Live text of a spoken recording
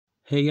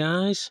Hey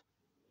guys,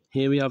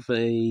 here we have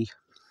a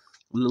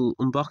little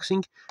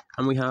unboxing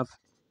and we have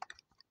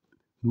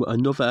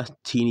another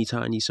teeny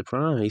tiny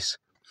surprise.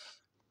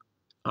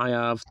 I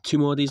have two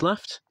more of these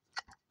left.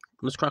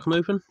 Let's crack them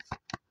open.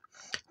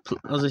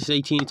 As I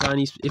say, teeny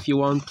tiny, if you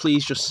want,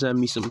 please just send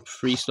me some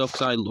free stuff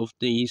because I love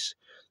these.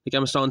 Like,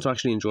 I'm starting to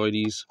actually enjoy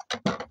these.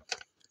 But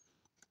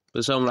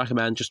I don't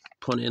recommend just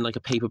putting it in like a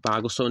paper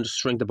bag or something, just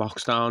shrink the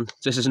box down.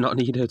 This is not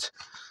needed.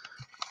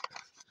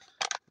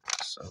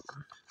 So,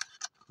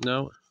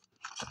 no.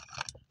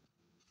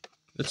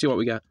 Let's see what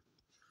we get.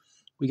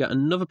 We get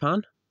another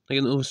pan, like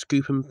another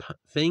scooping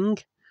thing.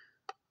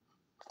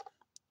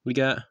 We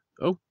get,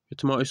 your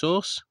tomato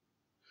sauce.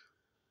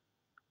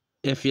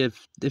 If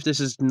this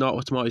is not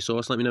a tomato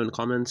sauce, let me know in the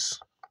comments.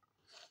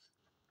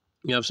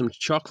 We have some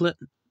chocolate,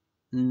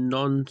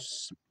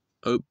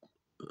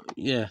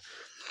 yeah.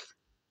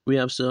 We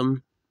have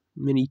some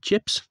mini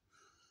chips.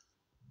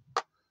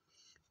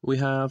 We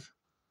have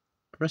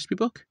a recipe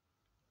book.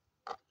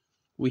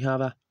 We have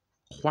a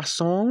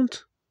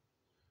croissant.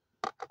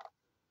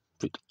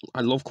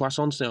 I love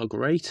croissants, they are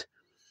great.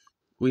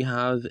 We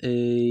have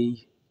a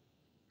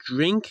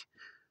drink,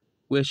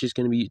 which is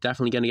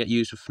definitely going to get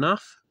used with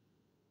FNAF.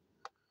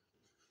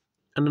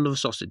 And another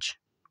sausage.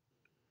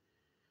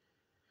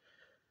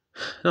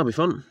 That'll be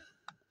fun.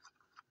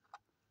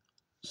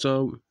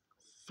 So,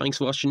 thanks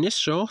for watching this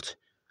short.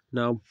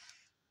 Now,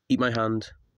 eat my hand.